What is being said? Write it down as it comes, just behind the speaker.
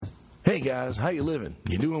Hey guys, how you living?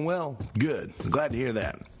 You doing well? Good. Glad to hear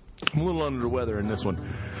that. I'm a little under the weather in this one.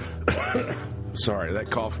 Sorry, that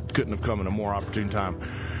cough couldn't have come at a more opportune time.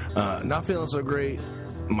 Not feeling so great.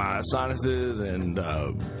 My sinuses and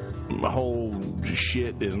my whole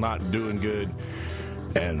shit is not doing good.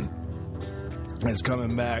 And it's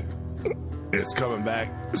coming back. It's coming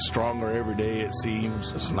back stronger every day, it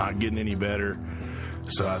seems. It's not getting any better.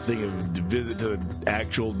 So I think a visit to an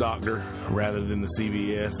actual doctor rather than the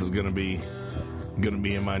CVS is going to be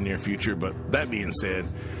in my near future. But that being said,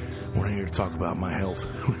 we're not here to talk about my health.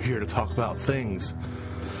 We're here to talk about things.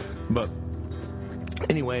 But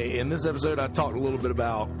anyway, in this episode, I talked a little bit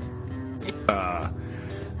about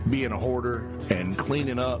being a hoarder and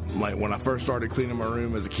cleaning up. Like when I first started cleaning my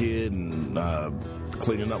room as a kid and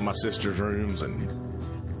cleaning up my sister's rooms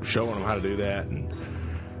and showing them how to do that and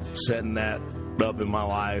setting that up in my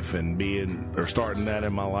life and starting that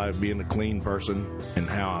in my life, being a clean person, and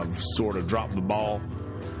how I've sort of dropped the ball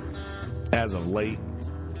as of late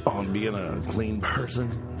on being a clean person.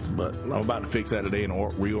 But I'm about to fix that today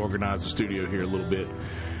and reorganize the studio here a little bit.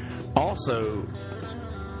 Also,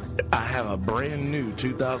 I have a brand new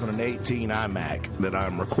 2018 iMac that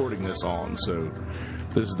I'm recording this on, so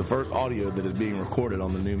this is the first audio that is being recorded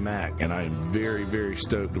on the new Mac, and I am very, very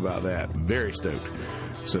stoked about that. Very stoked.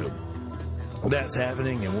 So that's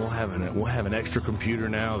happening, and we'll have an extra computer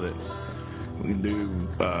now that we can do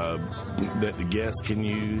that the guests can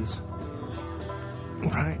use.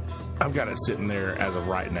 Right? I've got it sitting there as of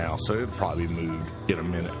right now, so it'll probably be moved in a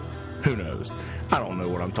minute. Who knows? I don't know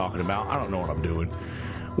what I'm talking about. I don't know what I'm doing.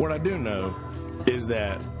 What I do know is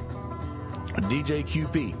that DJ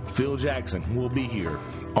QP, Phil Jackson, will be here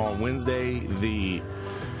on Wednesday the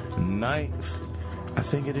 9th, I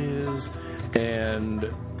think it is, and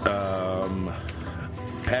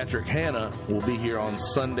Patrick Hanna will be here on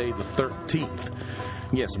Sunday the 13th.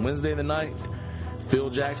 Yes, Wednesday the 9th, Phil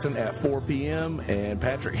Jackson at 4 p.m. and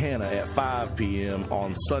Patrick Hanna at 5 p.m.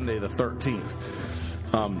 on Sunday the 13th.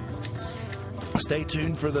 Stay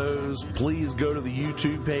tuned for those. Please go to the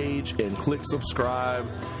YouTube page and click subscribe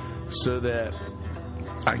so that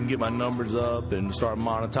I can get my numbers up and start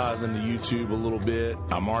monetizing the YouTube a little bit.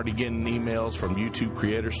 I'm already getting emails from YouTube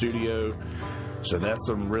Creator Studio, so that's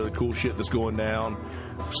some really cool shit that's going down.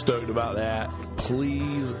 Stoked about that.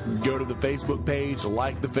 Please go to the Facebook page,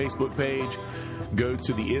 like the Facebook page, go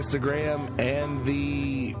to the Instagram and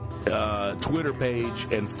the Twitter page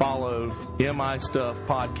and follow MI Stuff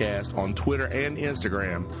Podcast on Twitter and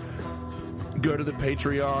Instagram. Go to the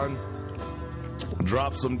Patreon,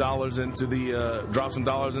 drop some dollars into the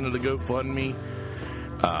GoFundMe.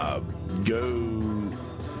 Go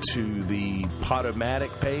to the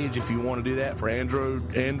Podomatic page if you want to do that for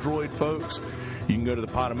Android folks. You can go to the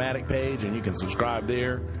Podomatic page and you can subscribe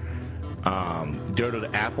there. Go to the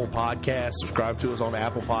Apple Podcast, subscribe to us on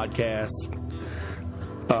Apple Podcasts.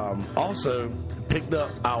 Also, picked up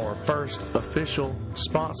our first official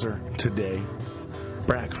sponsor today,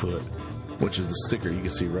 Brackfoot, which is the sticker you can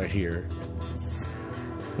see right here.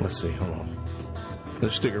 Let's see, hold on.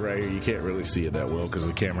 This sticker right here, you can't really see it that well because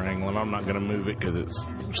of the camera angle, and I'm not going to move it because it's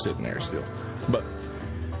sitting there still. But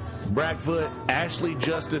Brackfoot, Ashley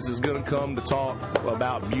Justice is going to come to talk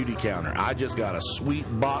about Beauty Counter. I just got a sweet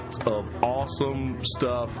box of awesome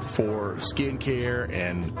stuff for skincare,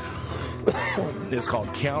 and it's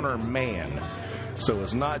called Counter Man. So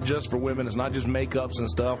it's not just for women. It's not just makeups and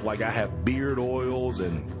stuff. Like I have beard oils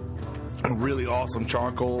and a really awesome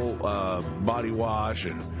charcoal body wash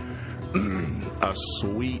and a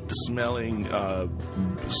sweet smelling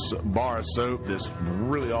bar of soap that's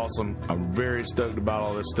really awesome. I'm very stoked about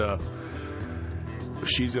all this stuff.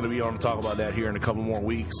 She's going to be on to talk about that here in a couple more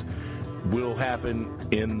weeks. Will happen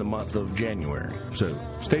in the month of January. So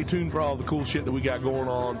stay tuned for all the cool shit that we got going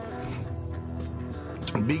on.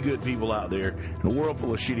 Be good people out there. In a world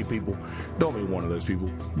full of shitty people, don't be one of those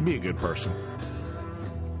people. Be a good person.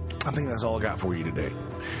 I think that's all I got for you today.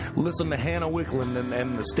 Listen to Hannah Wicklund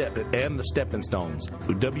and the Stepping Stones.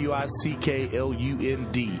 WICKLUND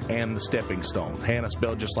and the Stepping Stones. Hannah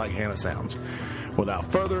spelled just like Hannah sounds.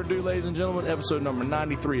 Without further ado, ladies and gentlemen, episode number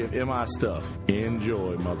 93 of MI Stuff.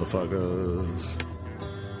 Enjoy, motherfuckers.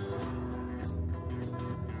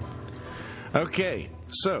 Okay,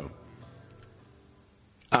 so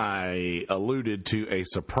I alluded to a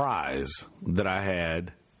surprise that I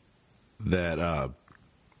had that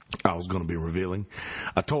I was going to be revealing.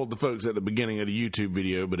 I told the folks at the beginning of the YouTube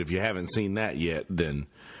video, but if you haven't seen that yet, then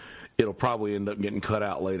it'll probably end up getting cut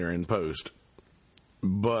out later in post.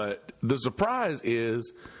 But the surprise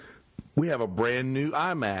is we have a brand new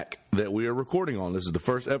iMac that we are recording on. This is the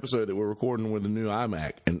first episode that we're recording with a new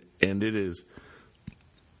iMac, and it is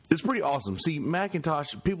it's pretty awesome. See,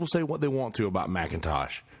 Macintosh, people say what they want to about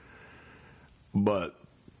Macintosh, but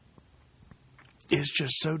it's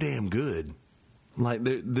just so damn good. Like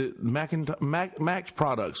the Mac's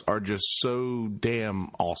products are just so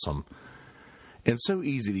damn awesome and so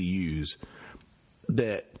easy to use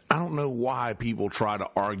that I don't know why people try to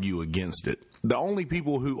argue against it. The only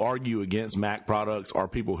people who argue against Mac products are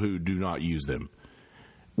people who do not use them,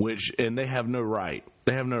 and they have no right.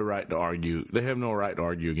 They have no right to argue. They have no right to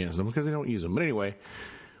argue against them because they don't use them. But anyway,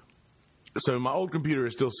 so my old computer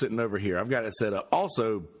is still sitting over here. I've got it set up.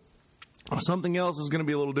 Also, something else is going to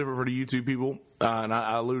be a little different for the YouTube people, and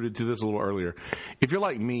I alluded to this a little earlier. If you're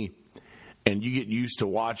like me and you get used to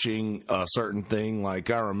watching a certain thing, like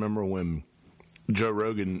I remember when Joe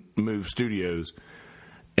Rogan moved studios,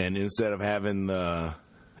 and instead of having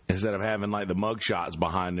like the mug shots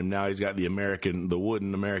behind him, now he's got the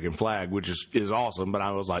wooden American flag, which is awesome. But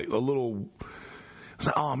I was like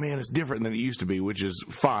oh man, it's different than it used to be, which is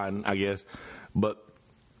fine, I guess. But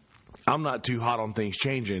I'm not too hot on things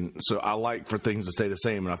changing, so I like for things to stay the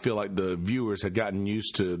same. And I feel like the viewers had gotten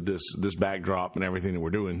used to this backdrop and everything that we're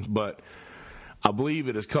doing. But I believe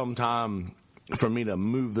it has come time for me to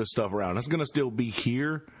move this stuff around. It's going to still be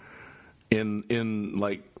here in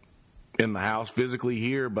the house physically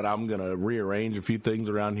here, but I'm going to rearrange a few things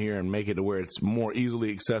around here and make it to where it's more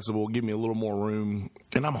easily accessible, give me a little more room.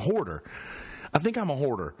 And I'm a hoarder. I think I'm a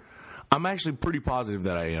hoarder. I'm actually pretty positive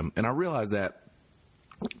that I am. And I realize that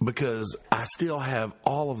because I still have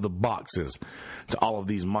all of the boxes to all of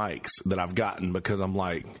these mics that I've gotten, because I'm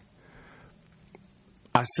like,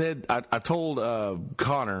 I told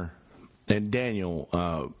Connor and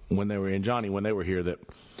Daniel when they were in Johnny, when they were here, that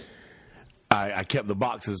I kept the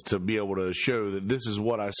boxes to be able to show that this is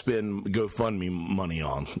what I spend GoFundMe money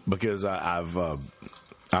on, because I've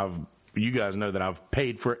you guys know that I've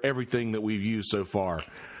paid for everything that we've used so far,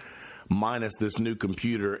 minus this new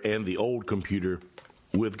computer and the old computer,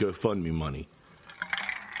 with GoFundMe money.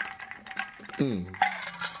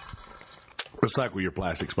 Recycle your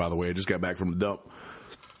plastics, by the way. I just got back from the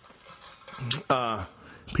dump.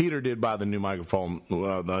 Peter did buy the new microphone,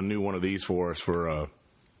 the new one of these for us for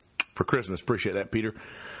Christmas. Appreciate that, Peter.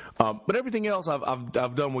 But everything else I've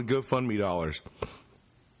done with GoFundMe dollars.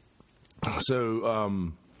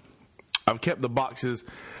 So I've kept the boxes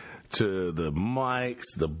to the mics,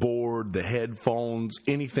 the board, the headphones,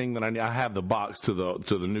 anything that I need. I have the box to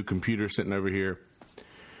the new computer sitting over here.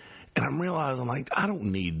 And I'm realizing, like, I don't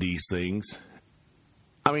need these things.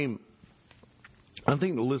 I mean, I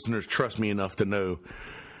think the listeners trust me enough to know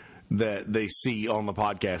that they see on the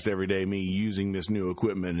podcast every day me using this new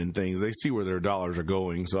equipment and things. They see where their dollars are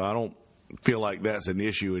going, so I don't feel like that's an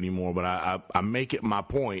issue anymore. But I make it my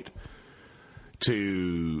point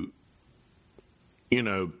to, you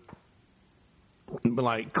know,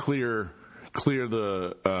 like clear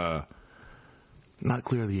the not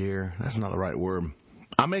clear the air. That's not the right word.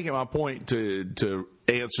 I make it my point to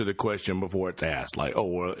answer the question before it's asked. Like, oh,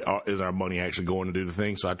 well, is our money actually going to do the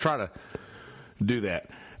thing? So I try to do that.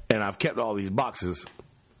 And I've kept all these boxes.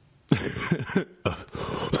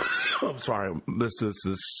 I'm sorry. This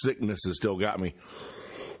sickness has still got me.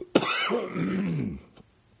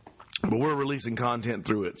 But we're releasing content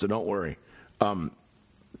through it, so don't worry.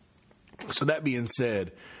 So that being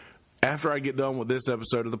said, after I get done with this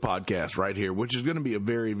episode of the podcast right here, which is going to be a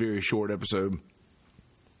very, very short episode,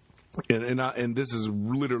 and this is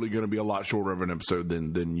literally going to be a lot shorter of an episode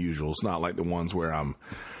than usual. It's not like the ones where I'm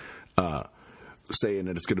saying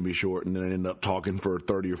that it's going to be short and then I end up talking for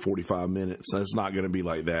 30 or 45 minutes. So it's not going to be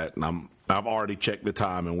like that. And I've already checked the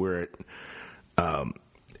time, and we're at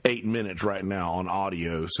 8 minutes right now on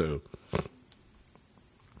audio. So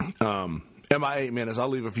and by 8 minutes, I'll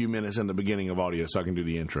leave a few minutes in the beginning of audio so I can do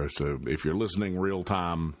the intro. So if you're listening real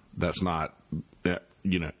time, that's not,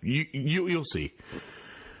 you'll see.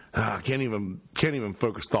 I can't even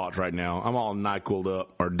focus thoughts right now. I'm all NyQuil'd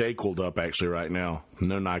up, or Dayquil'd up actually right now.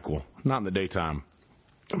 No NyQuil. Not in the daytime.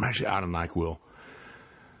 I'm actually out of NyQuil.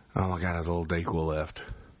 All I got is a little Dayquil left.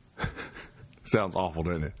 Sounds awful,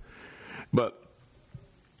 doesn't it? But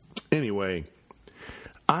anyway,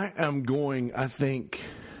 I am going, I think,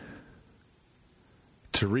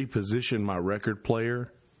 to reposition my record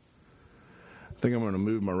player. I think I'm going to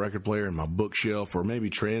move my record player in my bookshelf, or maybe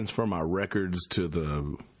transfer my records to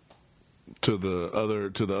the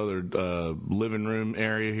other living room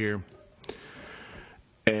area here,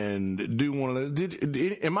 and do one of those.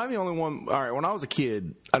 Am I the only one? All right. When I was a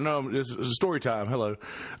kid, I know this is story time. Hello.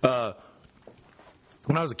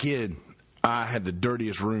 When I was a kid, I had the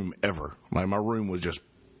dirtiest room ever. Like, my room was just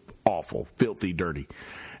awful, filthy, dirty,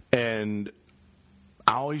 and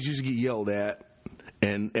I always used to get yelled at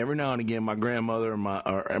And every now and again, my grandmother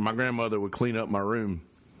would clean up my room,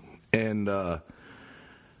 and I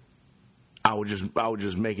would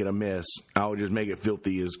just make it a mess. I would just make it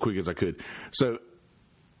filthy as quick as I could. So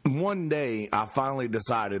one day, I finally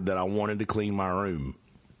decided that I wanted to clean my room,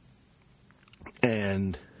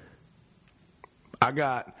 and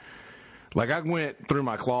I went through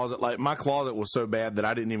my closet. Like, my closet was so bad that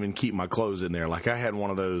I didn't even keep my clothes in there. Like, I had one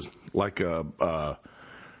of those, like a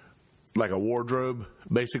wardrobe,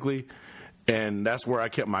 basically, and that's where I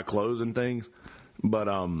kept my clothes and things. But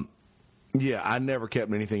yeah, I never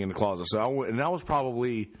kept anything in the closet. So I went, and I was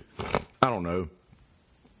probably, I don't know,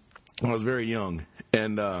 I was very young,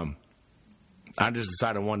 and I just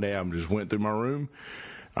decided one day I just went through my room.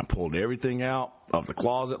 I pulled everything out of the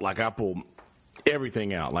closet. Like, I pulled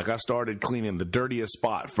everything out. Like, I started cleaning the dirtiest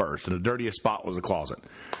spot first, and the dirtiest spot was the closet.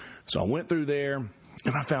 So I went through there,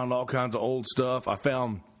 and I found all kinds of old stuff. I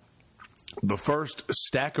found the first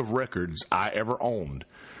stack of records I ever owned.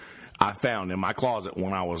 I found in my closet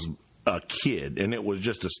when I was a kid, and it was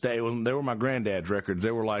just they were my granddad's records.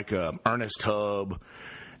 They were like Ernest Tubb,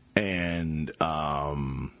 and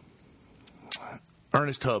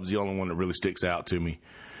Ernest Tubb's the only one that really sticks out to me.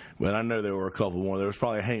 But I know there were a couple more. There was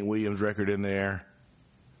probably a Hank Williams record in there.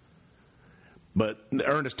 But the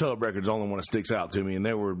Ernest Tubb record's the only one that sticks out to me. And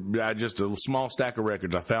they were just a small stack of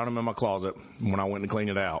records. I found them in my closet when I went to clean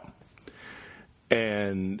it out.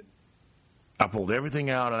 And I pulled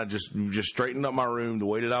everything out, and I just straightened up my room the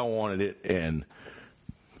way that I wanted it. And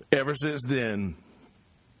ever since then,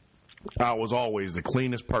 I was always the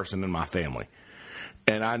cleanest person in my family.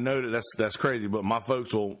 And I know that that's crazy, but my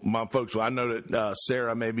folks will. I know that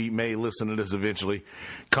Sarah may listen to this eventually.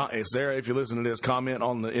 Sarah, if you listen to this, comment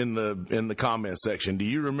in the comment section. Do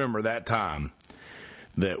you remember that time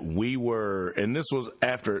that we were? And this was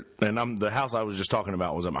after. And the house I was just talking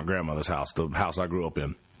about was at my grandmother's house, the house I grew up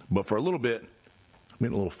in. But for a little bit, I'm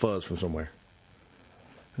getting a little fuzz from somewhere.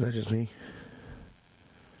 Is that just me?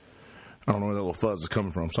 I don't know where that little fuzz is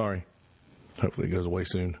coming from. Sorry. Hopefully it goes away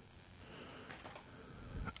soon.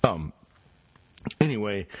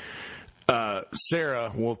 Anyway,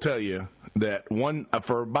 Sarah will tell you that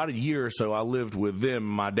for about a year or so, I lived with them,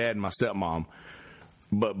 my dad and my stepmom.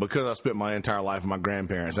 But because I spent my entire life with my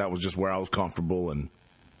grandparents, that was just where I was comfortable, and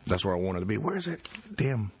that's where I wanted to be. Where is it?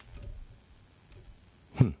 Damn.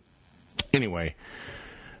 Anyway,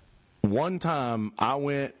 one time I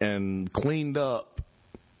went and cleaned up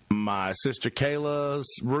my sister Kayla's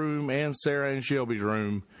room and Sarah and Shelby's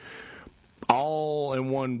room all in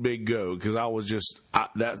one big go, because I was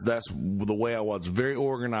that's the way I was, very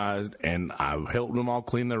organized, and I helped them all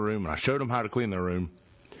clean their room, and I showed them how to clean their room.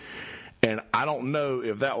 And I don't know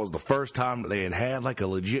if that was the first time that they had like a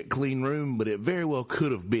legit clean room, but it very well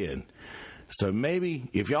could have been. So maybe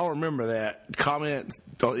if y'all remember that, comment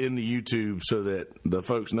in the YouTube so that the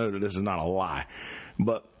folks know that this is not a lie.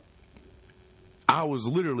 But I was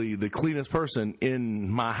literally the cleanest person in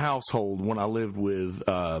my household when I lived with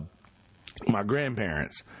my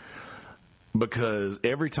grandparents, because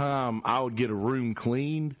every time I would get a room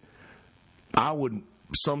cleaned, I would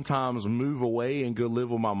sometimes move away and go live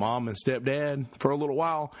with my mom and stepdad for a little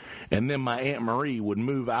while, and then my Aunt Marie would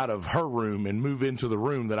move out of her room and move into the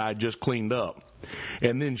room that I just cleaned up.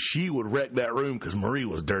 And then she would wreck that room, because Marie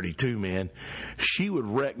was dirty too, man. She would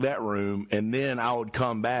wreck that room, and then I would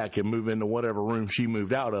come back and move into whatever room she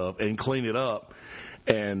moved out of and clean it up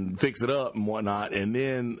and fix it up and whatnot. And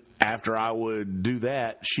then after I would do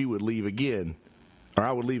that, she would leave again. Or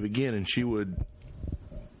I would leave again, and she would...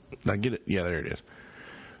 I get it? Yeah, there it is.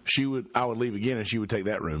 I would leave again, and she would take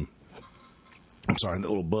that room. I'm sorry, that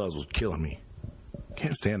little buzz was killing me.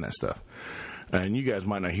 Can't stand that stuff. And you guys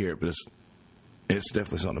might not hear it, but it's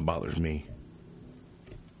definitely something that bothers me.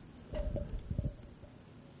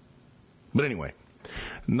 But anyway,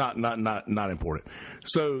 not important.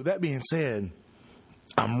 So that being said,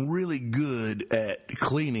 I'm really good at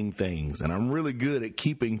cleaning things, and I'm really good at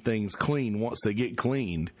keeping things clean once they get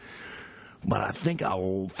cleaned. But I think I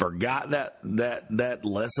forgot that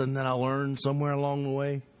lesson that I learned somewhere along the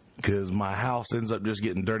way, because my house ends up just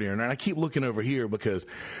getting dirtier. And I keep looking over here, because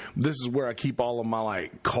this is where I keep all of my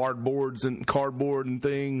like cardboard and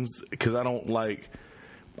things, because I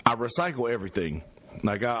recycle everything.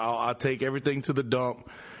 Like I take everything to the dump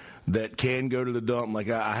that can go to the dump. Like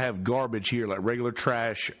I have garbage here, like regular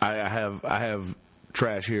trash. I have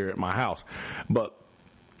trash here at my house, but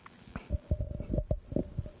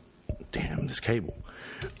damn this cable.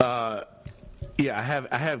 Yeah,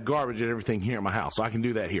 I have garbage and everything here at my house, so I can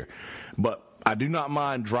do that here. But I do not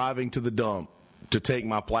mind driving to the dump to take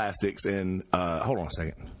my plastics and hold on a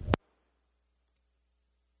second.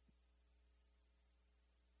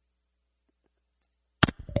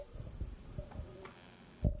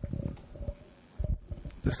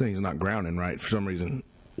 This thing's not grounding right for some reason.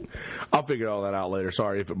 I'll figure all that out later.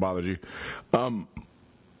 Sorry if it bothers you.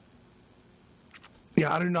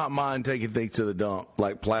 Yeah, I do not mind taking things to the dump,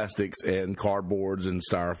 like plastics and cardboards and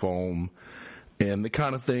styrofoam, and the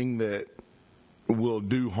kind of thing that will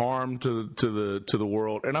do harm to the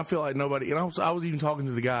world. And I feel like nobody. And I was even talking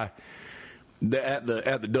to the guy at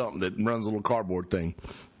the dump that runs a little cardboard thing.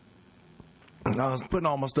 And I was putting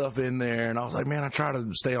all my stuff in there, and I was like, man, I try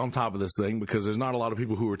to stay on top of this thing because there's not a lot of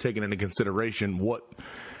people who are taking into consideration what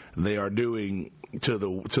they are doing to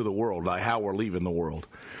the world, like how we're leaving the world.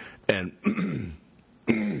 And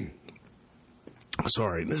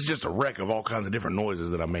sorry, this is just a wreck of all kinds of different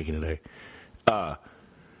noises that I'm making today.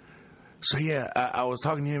 So yeah, I was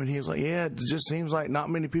talking to him, and he was like, yeah, it just seems like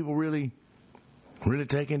not many people really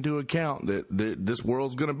take into account that this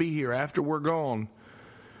world's going to be here after we're gone.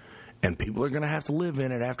 And people are going to have to live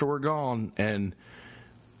in it after we're gone. And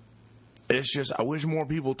it's just, I wish more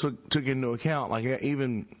people took into account. Like,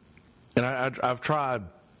 even, and I've tried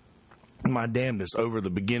my damnedest over the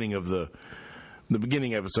beginning of the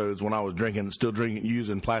beginning episodes when I was still drinking,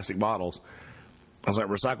 using plastic bottles. I was like,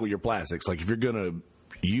 recycle your plastics. Like, if you're going to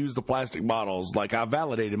use the plastic bottles, like, I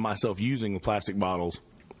validated myself using the plastic bottles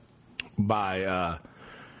by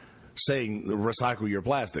saying recycle your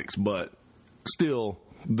plastics. But still,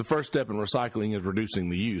 the first step in recycling is reducing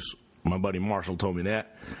the use. My buddy Marshall told me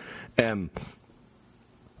that. And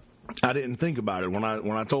I didn't think about it. When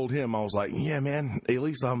I told him, I was like, yeah, man, at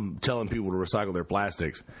least I'm telling people to recycle their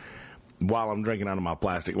plastics while I'm drinking out of my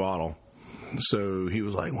plastic bottle. So he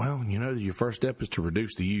was like, well, your first step is to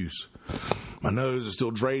reduce the use. My nose is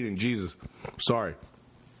still draining. Jesus. Sorry.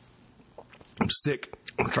 I'm sick.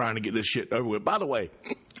 I'm trying to get this shit over with. By the way,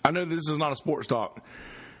 I know this is not a sports talk,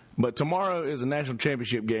 but tomorrow is a national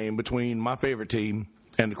championship game between my favorite team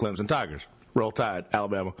and the Clemson Tigers. Roll Tide,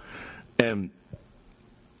 Alabama. And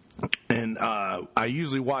I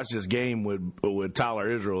usually watch this game with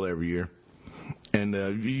Tyler Israel every year. And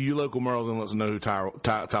you local Merles let us know who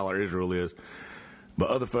Tyler Israel is. But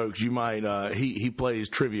other folks, you might he plays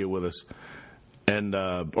trivia with us, and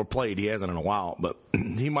or played. He hasn't in a while, but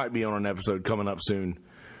he might be on an episode coming up soon.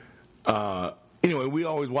 Anyway, we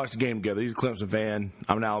always watch the game together. He's a Clemson fan.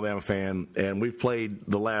 I'm an Alabama fan, and we've played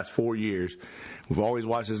the last 4 years. We've always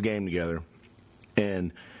watched this game together,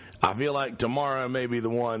 and I feel like tomorrow may be the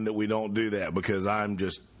one that we don't do that because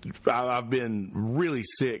I've been really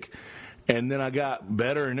sick, and then I got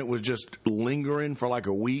better, and it was just lingering for like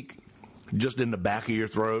a week, just in the back of your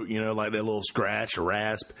throat, like that little scratch or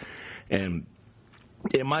rasp, and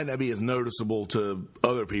it might not be as noticeable to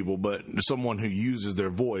other people, but someone who uses their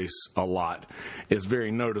voice a lot, it's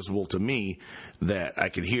very noticeable to me that I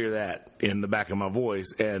could hear that in the back of my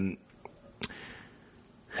voice, and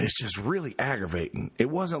it's just really aggravating. It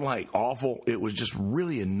wasn't like awful, it was just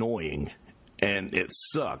really annoying, and it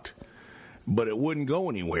sucked, but it wouldn't go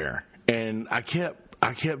anywhere. And I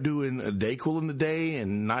kept doing a Dayquil in the day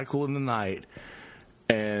and NyQuil in the night,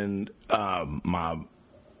 and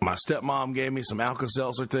my stepmom gave me some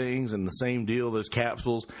Alka-Seltzer things, and the same deal, those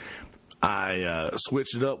capsules. I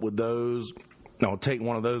switched it up with those. I would take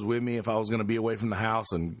one of those with me if I was going to be away from the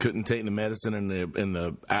house and couldn't take the medicine in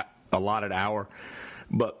the allotted hour.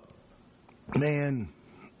 But, man,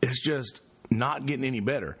 it's just not getting any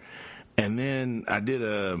better. And then I did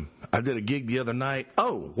a gig the other night.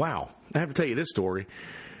 Oh, wow. I have to tell you this story.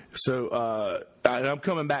 So I'm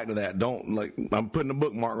coming back to that. I'm putting a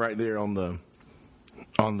bookmark right there on the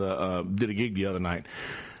did a gig the other night.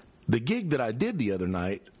 The gig that I did the other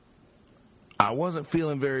night, I wasn't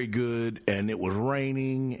feeling very good, and it was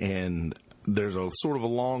raining, and there's a sort of a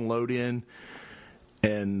long load in,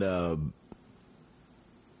 and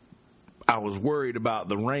I was worried about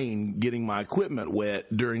the rain getting my equipment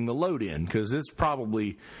wet during the load in, because it's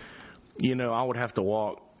probably, I would have to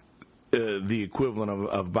walk the equivalent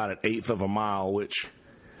of about an eighth of a mile, which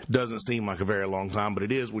doesn't seem like a very long time, but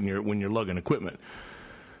it is when you're lugging equipment.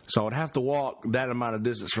 So I'd have to walk that amount of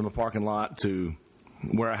distance from the parking lot to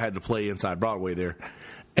where I had to play inside Broadway there.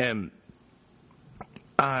 And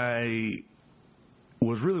I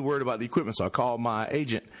was really worried about the equipment, so I called my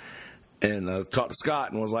agent and talked to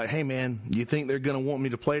Scott and was like, hey, man, do you think they're going to want me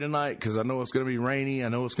to play tonight? Because I know it's going to be rainy. I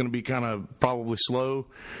know it's going to be kind of probably slow.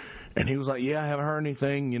 And he was like, yeah, I haven't heard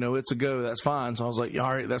anything. It's a go. That's fine. So I was like,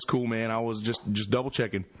 all right, that's cool, man. I was just double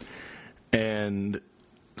checking. And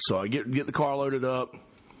so I get the car loaded up.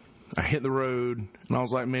 I hit the road, and I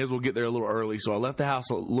was like, may as well get there a little early. So I left the house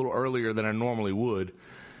a little earlier than I normally would.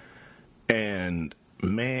 And,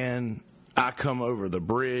 man, I come over the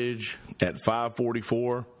bridge at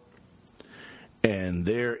 5:44, and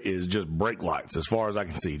there is just brake lights as far as I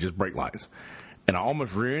can see, just brake lights. and I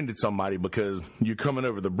almost rear-ended somebody because you're coming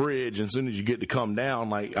over the bridge, and as soon as you get to come down,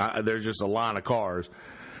 like there's just a line of cars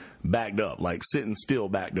backed up, like sitting still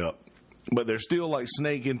backed up. But they're still like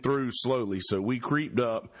snaking through slowly. So we creeped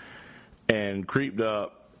up, and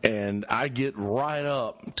I get right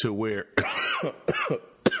up to where,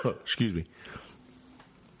 excuse me,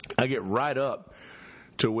 I get right up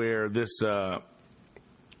to where this,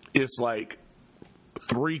 it's like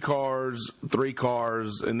three cars,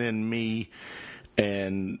 and then me,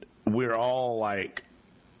 and we're all like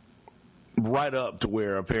right up to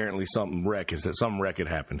where apparently some wreck had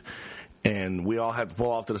happened. And we all have to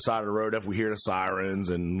pull off to the side of the road if we hear the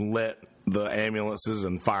sirens and let the ambulances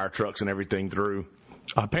and fire trucks and everything through.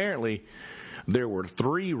 Apparently, there were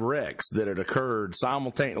 3 wrecks that had occurred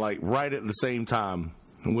simultaneously, like right at the same time,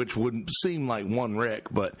 which would seem like one wreck.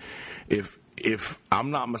 But if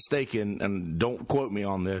I'm not mistaken, and don't quote me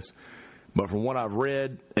on this, but from what I've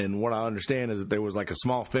read and what I understand is that there was like a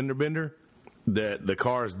small fender bender that the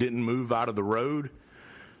cars didn't move out of the road.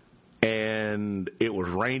 And it was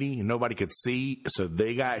rainy and nobody could see, so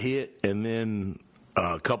they got hit, and then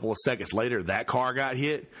a couple of seconds later that car got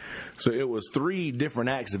hit. So it was 3 different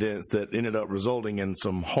accidents that ended up resulting in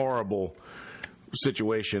some horrible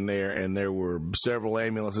situation there, and there were several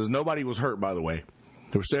ambulances. Nobody was hurt, by the way.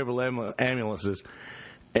 There were several ambulances,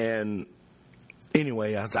 and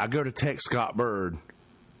anyway, I go to text Scott Bird,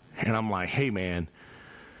 and I'm like, hey man,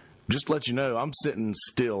 just to let you know, I'm sitting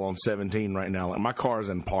still on 17 right now. Like, my car's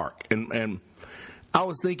in park. And I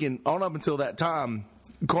was thinking, on up until that time,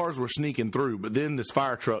 cars were sneaking through. But then this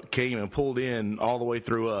fire truck came and pulled in all the way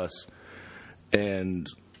through us. And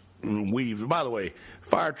by the way,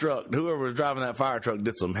 fire truck, whoever was driving that fire truck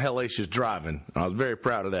did some hellacious driving. I was very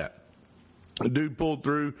proud of that. The dude pulled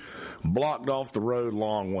through, blocked off the road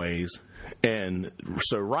long ways. And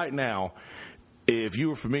so right now, if you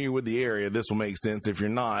were familiar with the area, this will make sense. If you're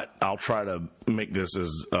not, I'll try to make this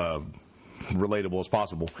as relatable as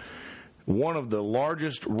possible. One of the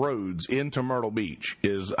largest roads into Myrtle Beach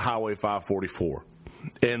is Highway 544.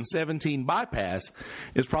 And 17 Bypass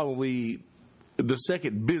is probably the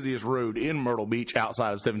second busiest road in Myrtle Beach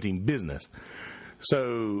outside of 17 Business.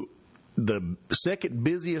 So the second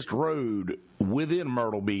busiest road within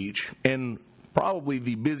Myrtle Beach, and probably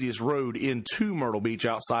the busiest road into Myrtle Beach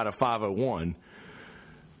outside of 501,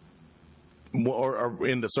 or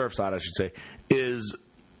in the Surfside, I should say, is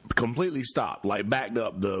completely stopped, like backed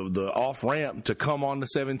up. The off ramp to come on to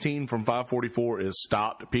 17 from 544 is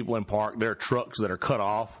stopped. People in park, there are trucks that are cut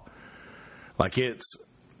off. Like it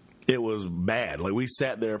was bad. Like we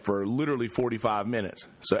sat there for literally 45 minutes.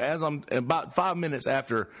 So as I'm about 5 minutes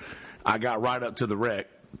after I got right up to the wreck,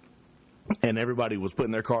 and everybody was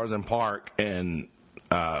putting their cars in park and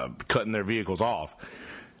cutting their vehicles off,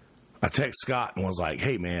 I text Scott and was like,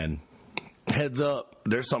 hey man, heads up,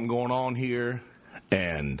 there's something going on here.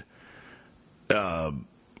 And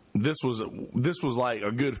this was like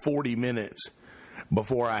a good 40 minutes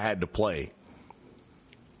before I had to play.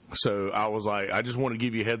 So I was like, I just want to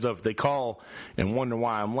give you a heads up. If they call and wonder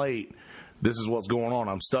why I'm late, this is what's going on.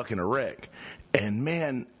 I'm stuck in a wreck. And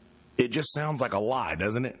man, it just sounds like a lie,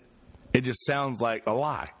 doesn't it? It just sounds like a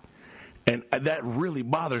lie. And that really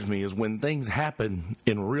bothers me, is when things happen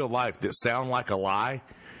in real life that sound like a lie.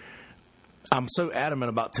 I'm so adamant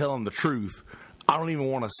about telling the truth, I don't even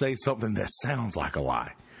want to say something that sounds like a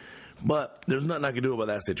lie. But there's nothing I can do about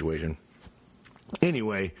that situation.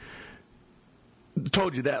 Anyway,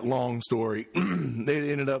 told you that long story. It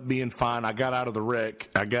ended up being fine. I got out of the wreck.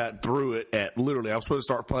 I got through it at literally, I was supposed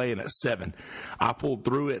to start playing at 7. I pulled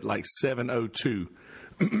through it like 7:02.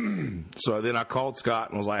 So then I called Scott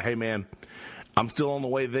and was like, hey man, I'm still on the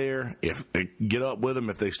way there. If they get up with them,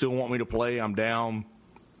 if they still want me to play, I'm down.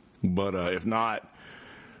 But if not,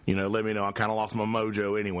 let me know. I kind of lost my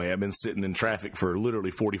mojo anyway. I've been sitting in traffic for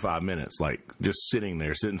literally 45 minutes, like just sitting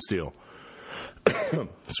there, sitting still. So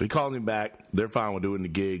he calls me back. They're fine with doing the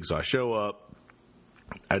gig. So I show up.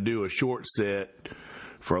 I do a short set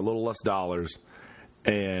for a little less dollars.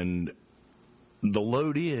 And the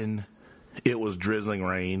load in, it was drizzling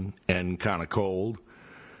rain and kind of cold.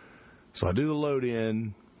 So I do the load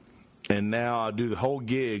in. And now I do the whole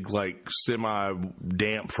gig like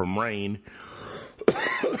semi-damp from rain.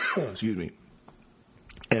 Excuse me.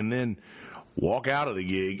 And then walk out of the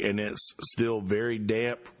gig, and it's still very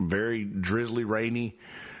damp, very drizzly, rainy.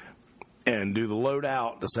 And do the load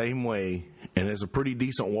out the same way, and it's a pretty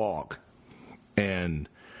decent walk. And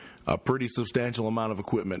a pretty substantial amount of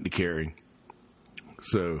equipment to carry.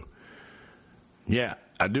 So, yeah,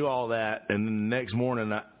 I do all that, and then the next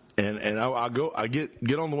morning I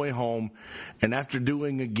get on the way home, and after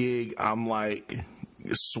doing a gig, I'm like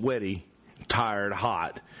sweaty, tired,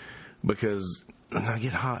 hot, because when I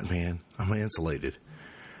get hot, man, I'm insulated.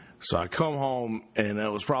 So I come home, and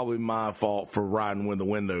it was probably my fault for riding when the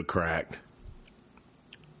window cracked.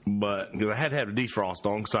 But because I had to have the defrost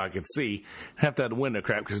on so I could see, I have to have the window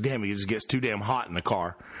cracked because, damn, it just gets too damn hot in the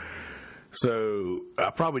car. So I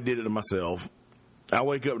probably did it to myself. I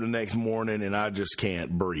wake up the next morning and I just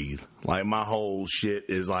can't breathe. Like, my whole shit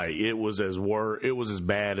is like, it was as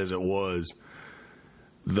bad as it was.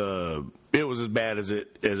 It was as bad as it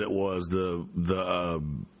was the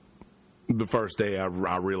first day I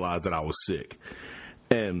realized that I was sick.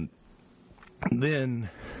 And then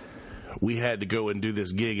we had to go and do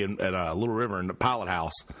this gig at Little River in the Pilot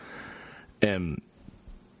House. And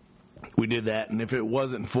we did that, and if it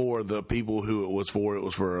wasn't for the people who it was for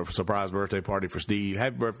a surprise birthday party for Steve.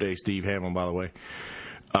 Happy birthday, Steve Hamlin, by the way.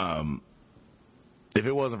 If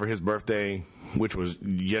it wasn't for his birthday, which was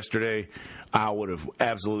yesterday, I would have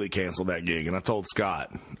absolutely canceled that gig. And I told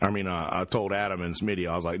I told Adam and Smitty,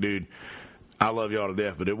 I was like, dude, I love y'all to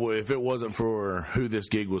death, but if it wasn't for who this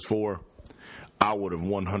gig was for, I would have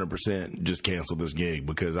 100% just canceled this gig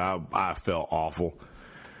because I felt awful.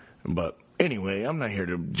 But anyway, I'm not here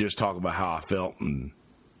to just talk about how I felt and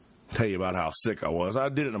tell you about how sick I was. I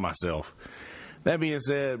did it to myself. That being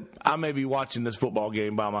said, I may be watching this football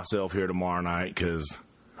game by myself here tomorrow night because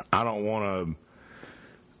I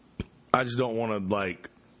just don't want to, like,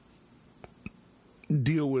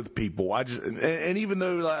 deal with people. And even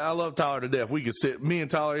though, like, I love Tyler to death, me and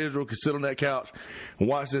Tyler Israel could sit on that couch and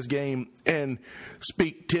watch this game and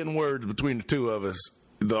speak 10 words between the two of us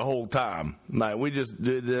the whole time. Like,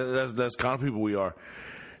 that's kind of people we are.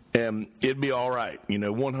 And it'd be all right,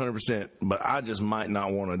 100%. But I just might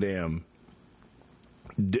not want to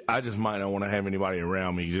have anybody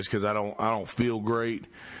around me just because I don't feel great.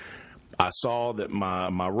 I saw that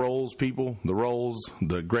my Rolls people,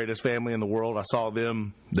 the greatest family in the world, I saw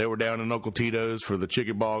them. They were down in Uncle Tito's for the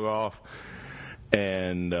chicken bog off.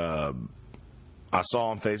 And I saw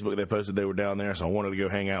on Facebook they posted they were down there, so I wanted to go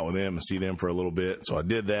hang out with them and see them for a little bit. So I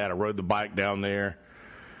did that. I rode the bike down there.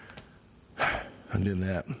 I did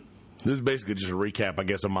that. This is basically just a recap, I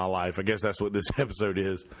guess, of my life. I guess that's what this episode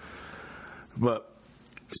is. But,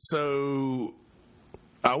 so,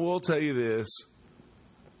 I will tell you this.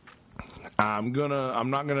 I'm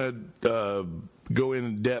not gonna go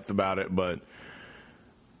in depth about it, but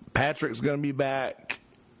Patrick's gonna be back.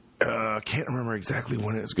 I can't remember exactly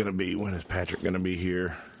when it's gonna be. When is Patrick gonna be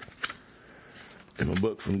here? In my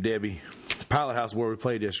book from Debbie, Pilot House, where we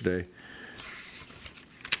played yesterday.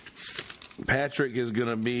 Patrick is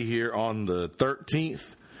gonna be here on the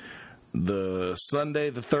 13th, the Sunday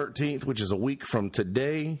the 13th, which is a week from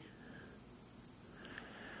today.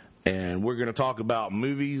 And we're going to talk about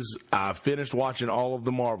movies. I finished watching all of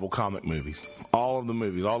the Marvel comic movies. All of the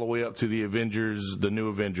movies, all the way up to the Avengers, the new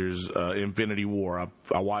Avengers, Infinity War.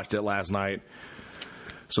 I watched it last night.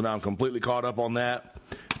 So now I'm completely caught up on that.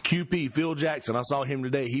 QP, Phil Jackson, I saw him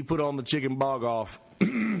today. He put on the chicken bog off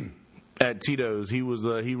at Tito's. He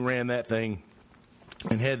ran that thing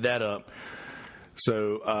and head that up.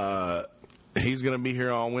 So, he's going to be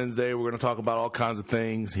here on Wednesday. We're going to talk about all kinds of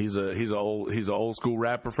things. He's an old school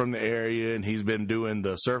rapper from the area, and he's been doing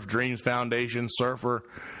the Surf Dreams Foundation, surfer,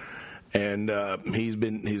 and he's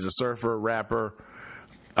a surfer, rapper.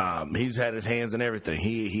 He's had his hands in everything.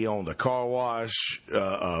 He owned a car wash,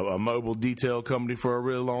 a mobile detail company for a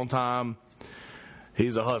really long time.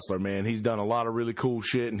 He's a hustler, man. He's done a lot of really cool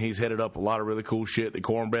shit, and he's headed up a lot of really cool shit that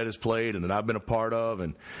Cornbread has played and that I've been a part of.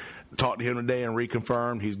 And talked to him today and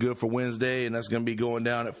reconfirmed he's good for Wednesday, and that's going to be going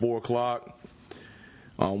down at 4 o'clock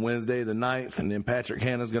on Wednesday the 9th. And then Patrick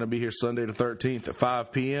Hanna's going to be here Sunday the 13th at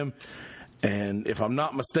 5 p.m. And if I'm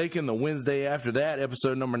not mistaken, the Wednesday after that,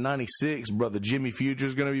 episode number 96, Brother Jimmy Future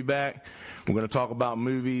is going to be back. We're going to talk about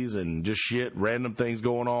movies and just shit, random things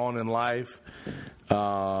going on in life.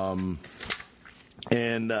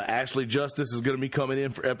 And Ashley Justice is going to be coming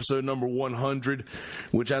in for episode number 100,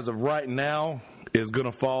 which as of right now is going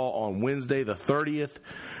to fall on Wednesday the 30th,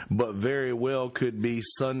 but very well could be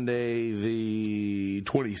Sunday the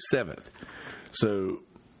 27th. So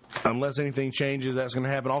unless anything changes, that's going to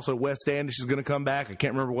happen. Also, Wes Standish is going to come back. I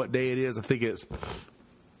can't remember what day it is. I think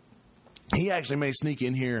he actually may sneak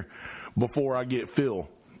in here before I get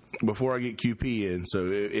QP in. So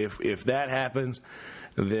if that happens,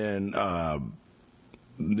 then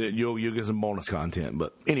you'll get some bonus content.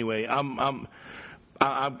 But anyway, I'm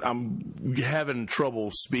having trouble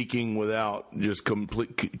speaking without just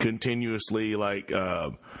continuously like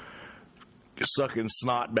sucking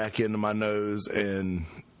snot back into my nose and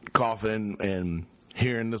coughing and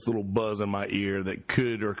hearing this little buzz in my ear that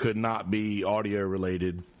could or could not be audio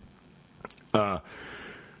related.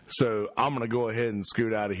 So I'm gonna go ahead and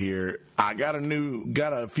scoot out of here. I got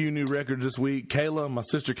a few new records this week. My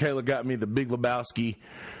sister Kayla got me the Big Lebowski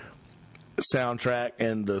soundtrack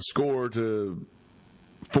and the score to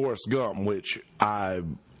Forrest Gump, which I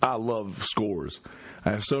love scores.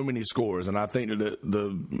 I have so many scores, and I think that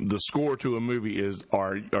the score to a movie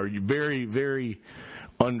are very, very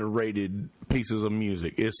underrated pieces of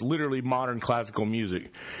music. It's literally modern classical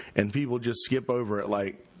music, and people just skip over it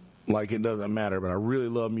like it doesn't matter. But I really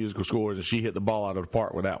love musical scores, and she hit the ball out of the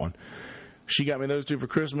park with that one. She got me those two for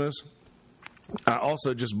Christmas. I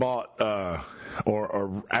also just bought,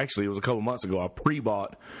 or actually it was a couple months ago, I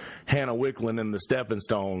pre-bought Hannah Wicklund and the Stepping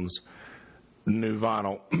Stones new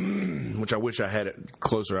vinyl, which I wish I had it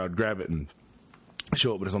closer. I'd grab it and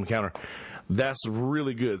show it, but it's on the counter. That's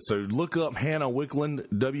really good. So look up Hannah Wicklund,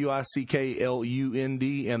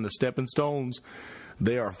 Wicklund, and the Stepping Stones.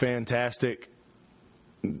 They are fantastic,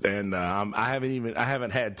 and I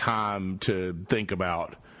haven't had time to think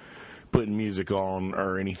about putting music on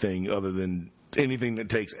or anything other than anything that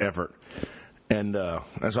takes effort. And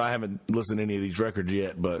so I haven't listened to any of these records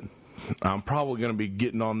yet, but I'm probably going to be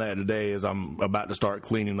getting on that today as I'm about to start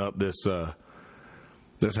cleaning up this house,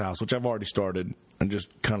 which I've already started, and just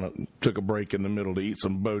kind of took a break in the middle to eat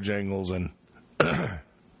some Bojangles and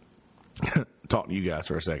talk to you guys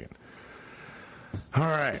for a second. All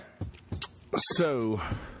right. So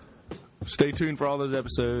stay tuned for all those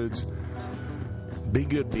episodes. Be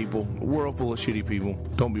good people. A world full of shitty people.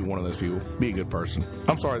 Don't be one of those people. Be a good person.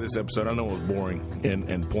 I'm sorry this episode, I know it was boring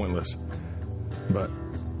and pointless, but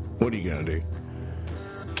what are you going to do?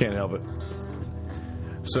 Can't help it.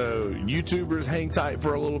 So, YouTubers, hang tight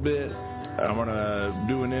for a little bit. I'm going to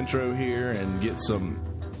do an intro here and get some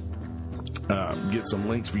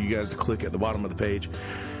links for you guys to click at the bottom of the page.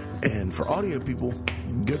 And for audio people,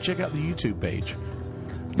 go check out the YouTube page.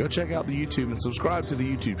 Go check out the YouTube and subscribe to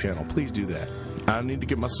the YouTube channel. Please do that. I need to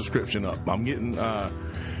get my subscription up. I'm getting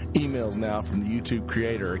emails now from the YouTube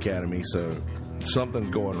Creator Academy, so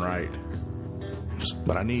something's going right.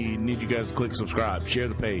 But I need you guys to click subscribe, share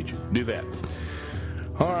the page, do that.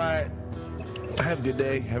 All right. Have a good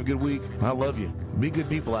day. Have a good week. I love you. Be good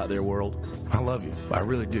people out there, world. I love you. I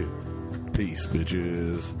really do. Peace,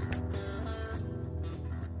 bitches.